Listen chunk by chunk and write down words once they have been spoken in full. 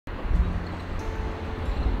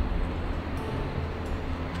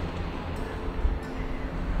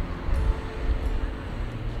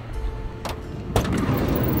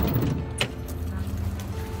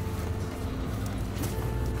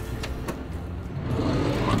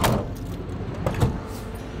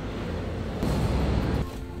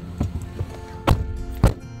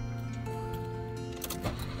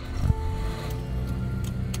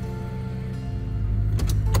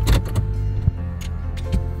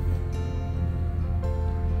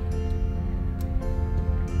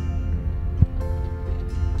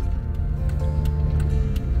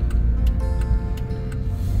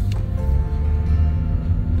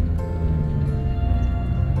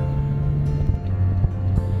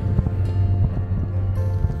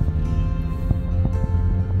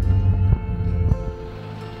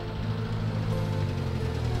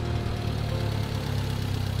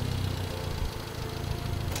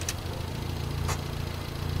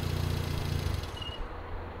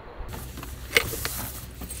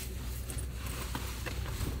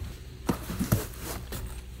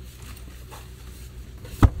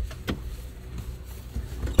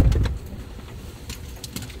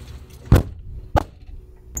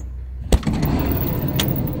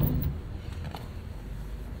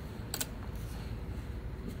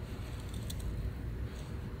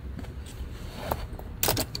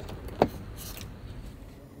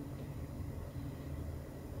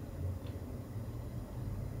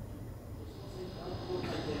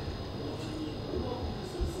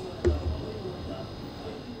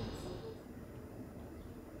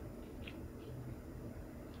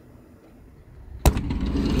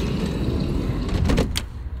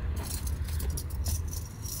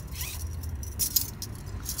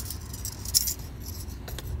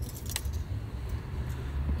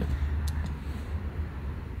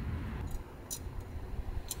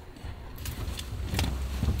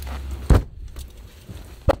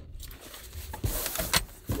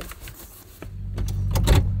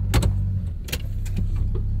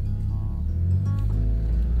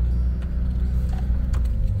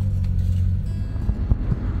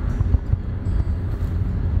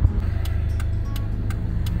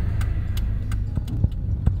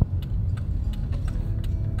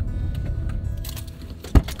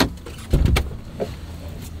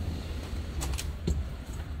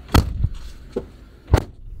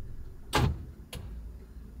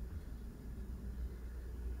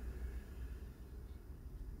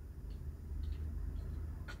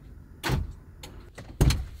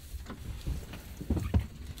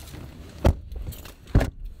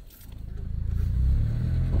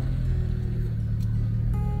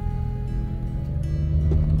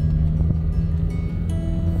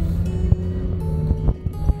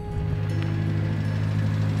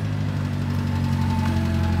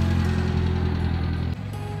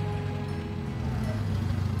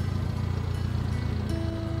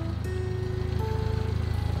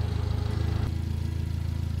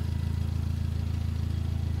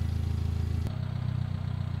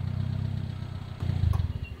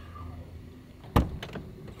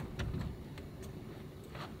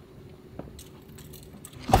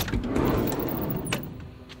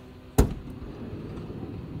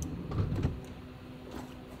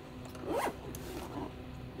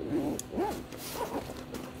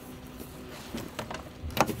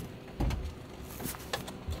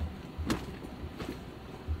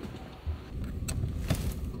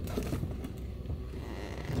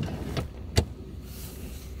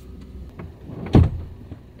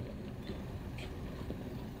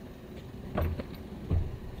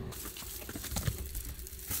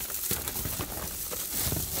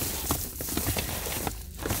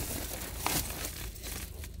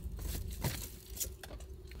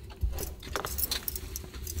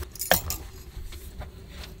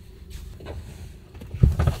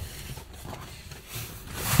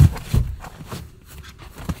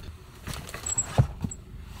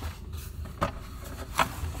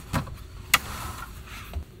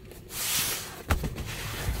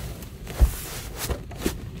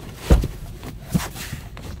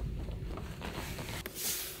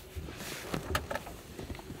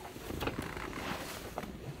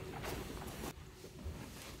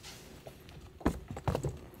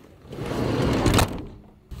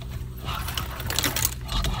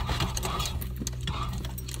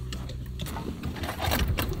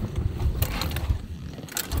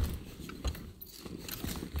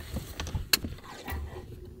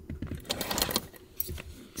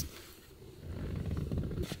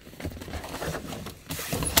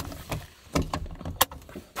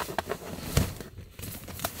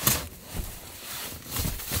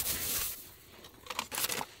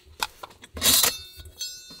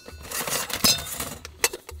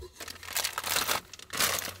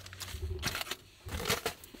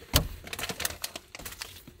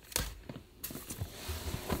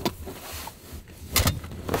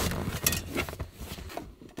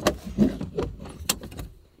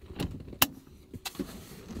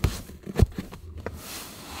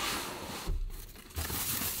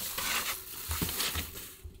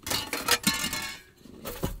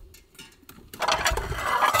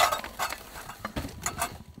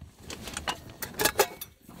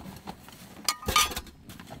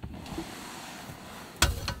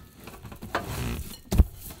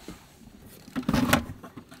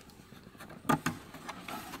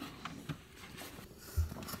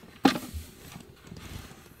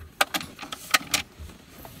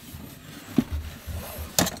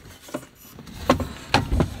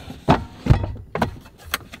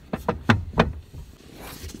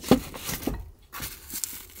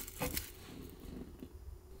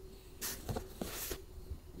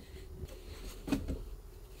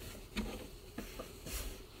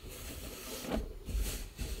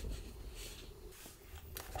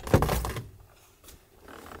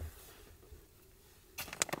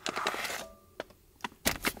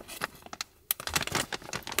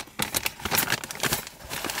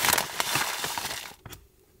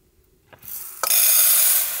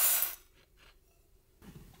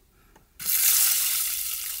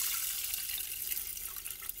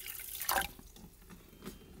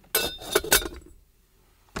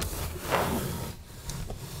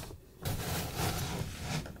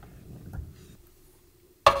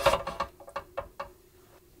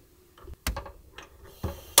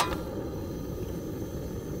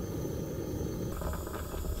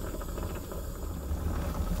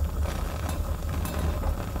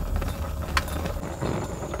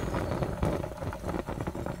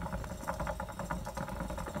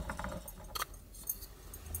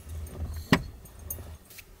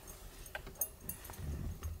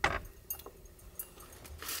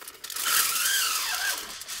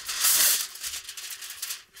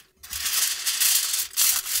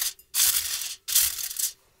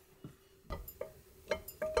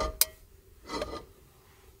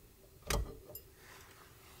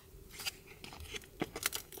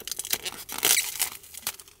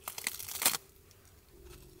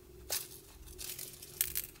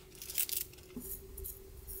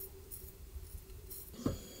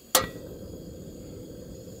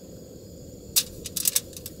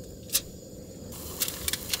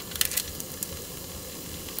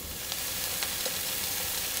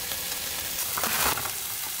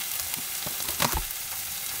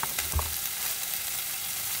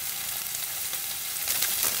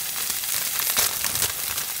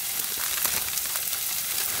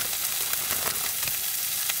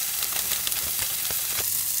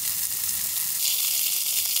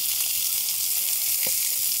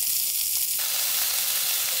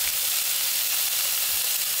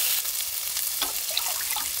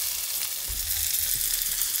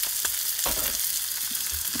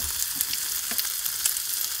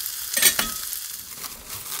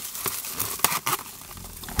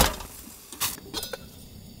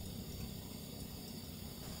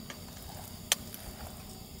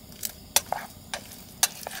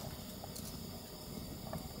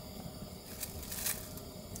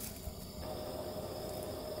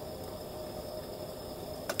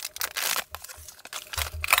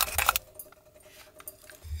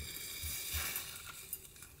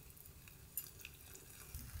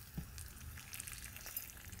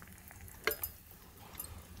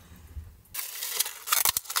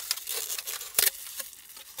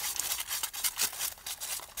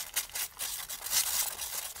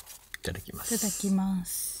いただきます。いただきま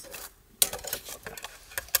す。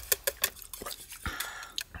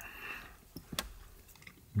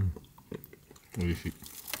美味しい。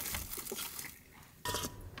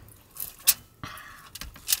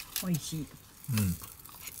美味しい。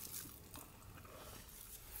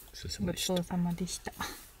ごちそうさまでした。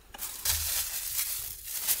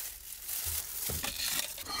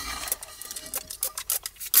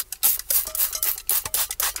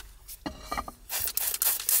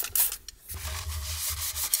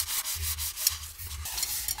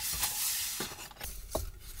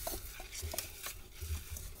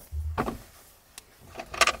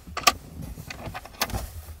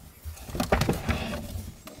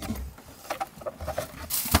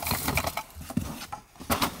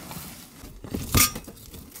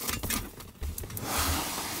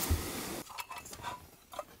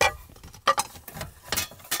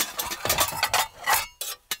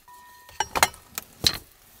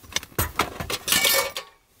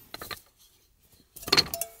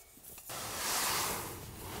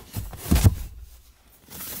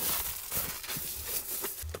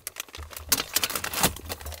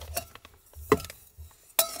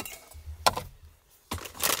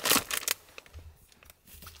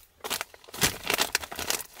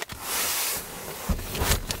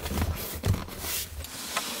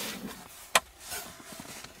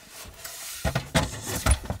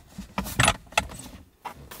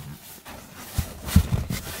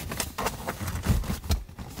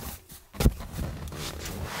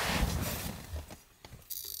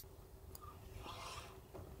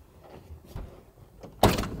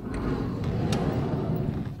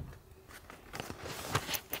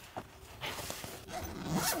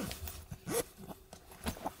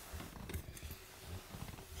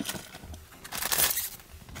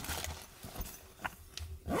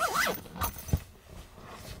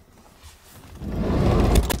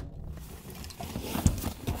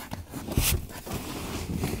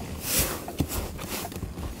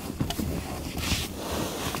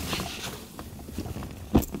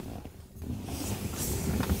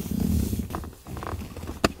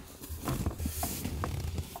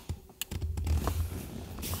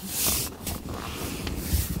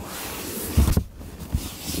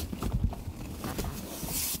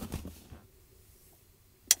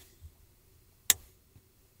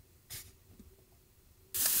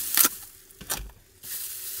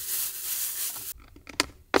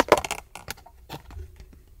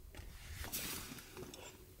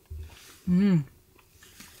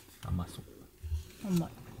甘そう。甘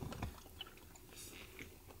い。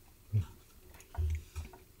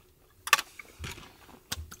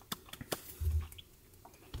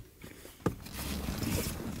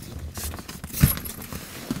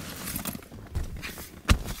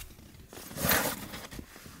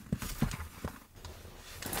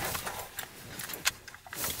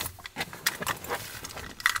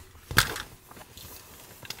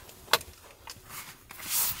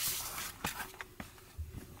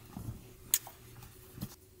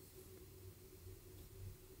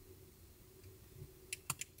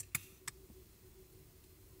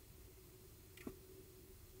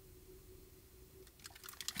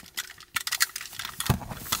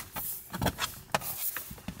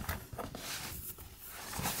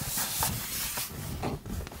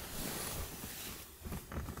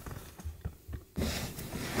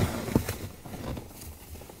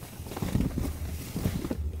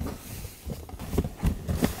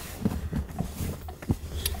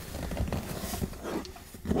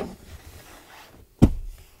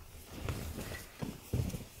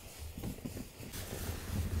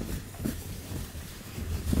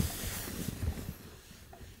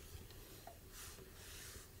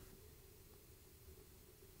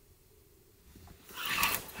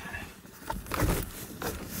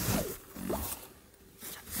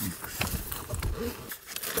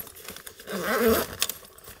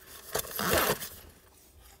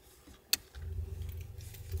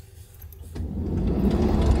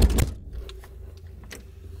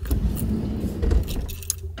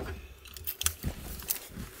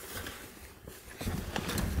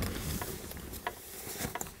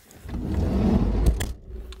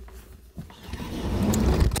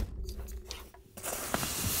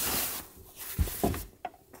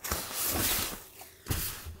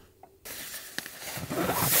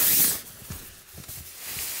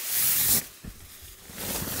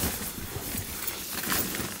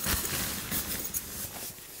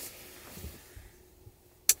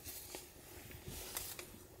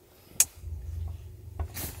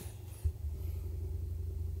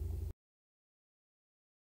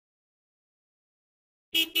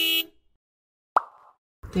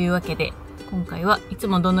というわけで今回はいつ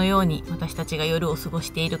もどのように私たちが夜を過ご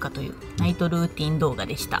しているかというナイトルーティン動画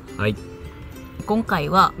でした。はい。今回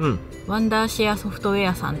は、ワンダーシェアソフトウェ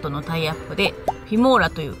アさんとのタイアップでFilmora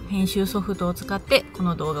という編集ソフトを使ってこ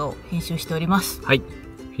の動画を編集しております。はい。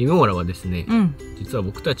Filmoraはですね、実は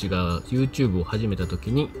僕たちが YouTube を始めた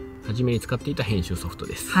時に初めに使っていた編集ソフト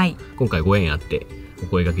です。はい。今回ご縁あってお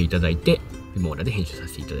声掛けいただいてFilmoraで編集さ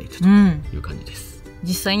せていただいたという感じです。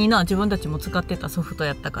実際に自分たちも使ってたソフト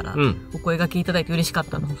やったから、お声掛けいただいて嬉しかっ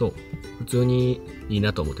たの。そう、普通にいい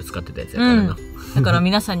なと思って使ってたやつやからな。だから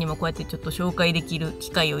皆さんにもこうやってちょっと紹介できる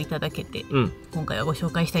機会をいただけて、今回はご紹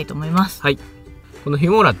介したいと思います。はい。この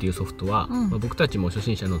Filmoraっていうソフトは、僕たちも初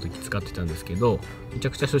心者の時使ってたんですけど、めちゃ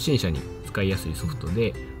くちゃ初心者に使いやすいソフト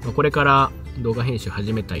で、これから動画編集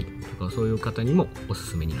始めたいとかそういう方にもおす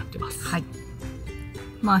すめになってます。はい。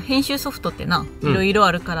編集ソフトっていろいろ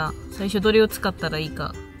あるから、最初どれを使ったらいい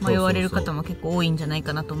か迷われる方も結構多いんじゃない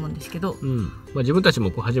かなと思うんですけど、自分たち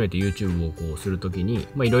も初めて YouTube をするときに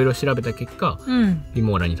いろいろ調べた結果、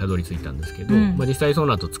Filmoraにたどり着いたんですけど、実際そ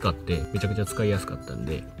の後使ってめちゃくちゃ使いやすかったん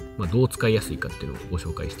で、どう使いやすいかっていうのをご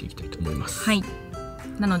紹介していきたいと思います。はい。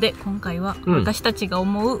なので今回は私たちが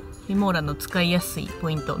思うFilmoraの使いやすい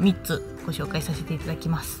ポイント3つご紹介させていただき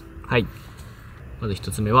ます。はい。まず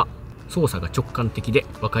1つ目は操作が直感的で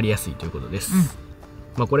分かりやすいということです。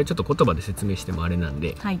これちょっと言葉で説明してもあれなん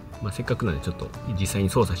で、せっかくなんでちょっと実際に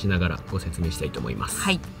操作しながらご説明したいと思います。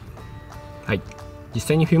はい。はい。実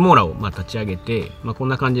際にFilmoraを立ち上げて、こん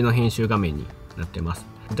な感じの編集画面になってます。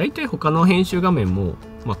だいたい他の編集画面も、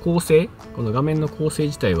構成、この画面の構成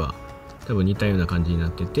自体は多分似たような感じにな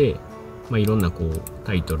ってて、いろんな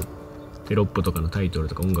タイトル、テロップとかのタイトル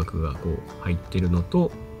とか音楽が入ってるの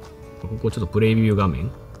と、ここちょっとプレビュー画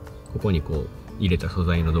面、ここに入れた素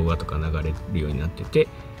材の動画とか流れるようになってて、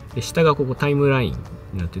で下がここタイムライン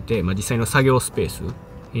になってて、実際の作業スペース、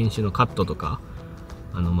編集のカットとか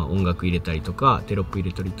音楽入れたりとかテロップ入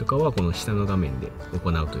れたりとかはこの下の画面で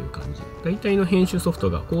行うという感じ。大体の編集ソフト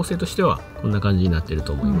が構成としてはこんな感じになってる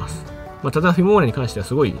と思います。ただFilmoraに関しては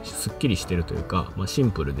すごいすっきりしてるというか、シ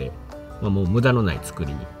ンプルで、もう無駄のない作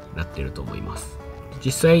りになってると思います。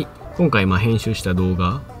実際今回編集した動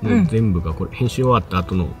画の全部がこれ、編集終わった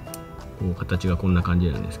後の形がこんな感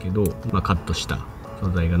じなんですけど、カットした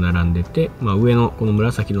素材が並んでて、上のこの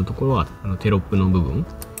紫のところはテロップの部分、こ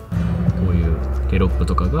ういうテロップ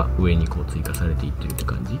とかが上に追加されていってるって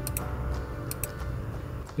感じ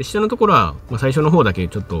で、下のところは、最初の方だけ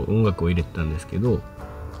ちょっと音楽を入れてたんですけど、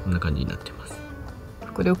こんな感じになってます。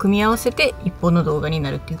これを組み合わせて一本の動画に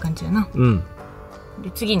なるっていう感じだな。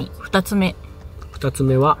で次に2つ目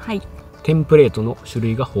は、テンプレートの種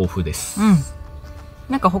類が豊富です。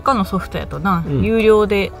なんか他のソフトやと有料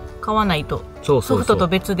で買わないとソフトと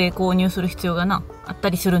別で購入する必要があった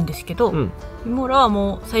りするんですけど、Filmoraは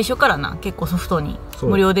もう最初から結構ソフトに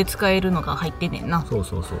無料で使えるのが入ってんねんな。もう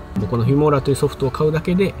このFilmoraというソフトを買うだ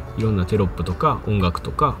けでいろんなテロップとか音楽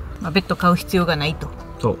とか、別途買う必要がない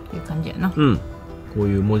という感じやな。こう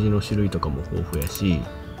いう文字の種類とかも豊富やし、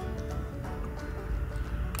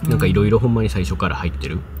なんかいろいろほんまに最初から入って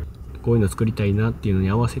る。こういうの作りたいなっていうのに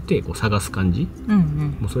合わせて探す感じ、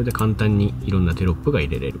もうそれで簡単にいろんなテロップが入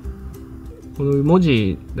れれる。この文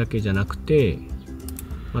字だけじゃなくて、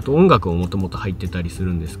あと音楽ももともと入ってたりす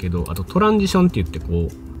るんですけど、あとトランジションって言って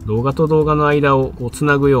動画と動画の間をつ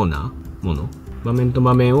なぐようなもの、場面と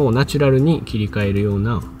場面をナチュラルに切り替えるよう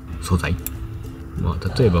な素材、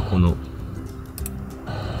例えばこの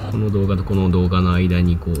動画とこの動画の間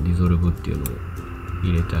にリゾルブっていうのを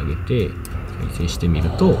入れてあげて再生してみる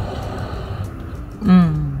と、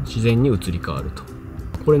自然に移り変わると。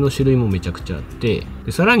これの種類もめちゃくちゃあって、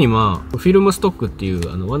でさらにフィルムストックってい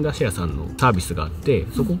うワンダーシェアさんのサービスがあって、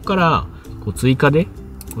そこから追加で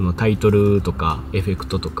このタイトルとかエフェク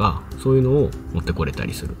トとかそういうのを持ってこれた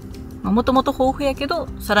りする。もともと豊富やけど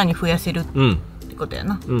さらに増やせるってことや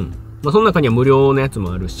な。その中には無料のやつ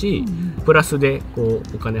もあるし、プラスで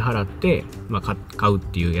お金払って、買うっ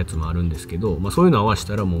ていうやつもあるんですけど、そういうのを合わせ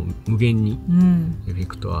たらもう無限にエフェ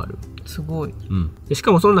クトはある。すごい。でし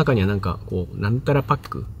かもその中にはなんたらパッ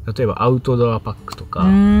ク、例えばアウトドアパックとか、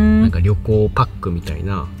なんか旅行パックみたい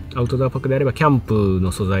な、アウトドアパックであればキャンプ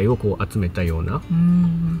の素材を集めたような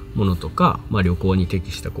ものとか、旅行に適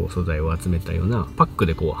した素材を集めたようなパック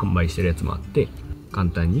で販売してるやつもあって、簡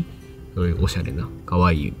単にそういうおしゃれな可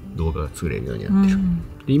愛い動画が作れるようになってる。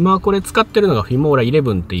で今これ使ってるのが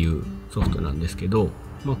Filmora11っていうソフトなんですけど、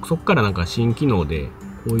そこからなんか新機能で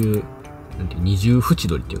こういう二重縁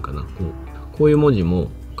取りっていうかな、こういう文字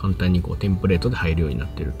も簡単にテンプレートで入るようになっ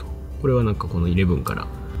てると。これはなんかこの11から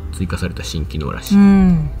追加された新機能らしい。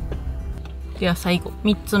では最後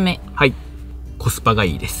3つ目。はい。コスパが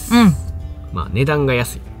いいです、まあ値段が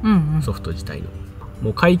安い、ソフト自体のも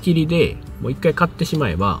う買い切りでもう一回買ってしま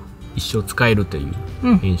えば一生使えるとい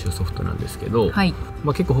う編集ソフトなんですけど、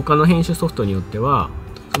まあ結構他の編集ソフトによっては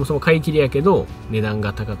そもそも買い切りやけど値段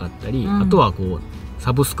が高かったり、あとはこう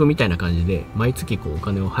サブスクみたいな感じで毎月こうお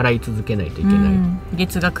金を払い続けないといけない、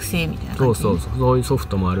月額制みたいな感じ。そういうソフ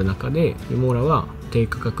トもある中でフィモーラは低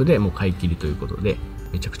価格でもう買い切りということで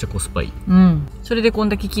めちゃくちゃコスパいい、それでこん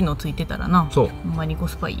だけ機能ついてたらな、ほんまにコ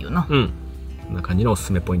スパいいよな。こんな感じのおす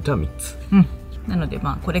すめポイントは3つ。なので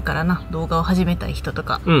まあこれからな動画を始めたい人と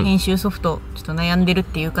か、編集ソフトちょっと悩んでるっ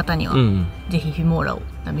ていう方には、ぜひフィモーラを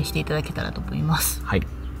試していただけたらと思います。はい、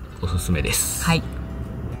おすすめです。はい、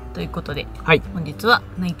ということで、本日は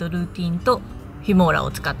ナイトルーティンとフィモーラ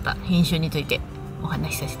を使った編集についてお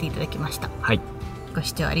話しさせていただきました。ご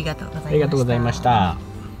視聴ありがとうございました。ありがとうございました。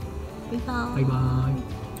バイバーイ。バイバ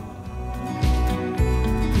ーイ。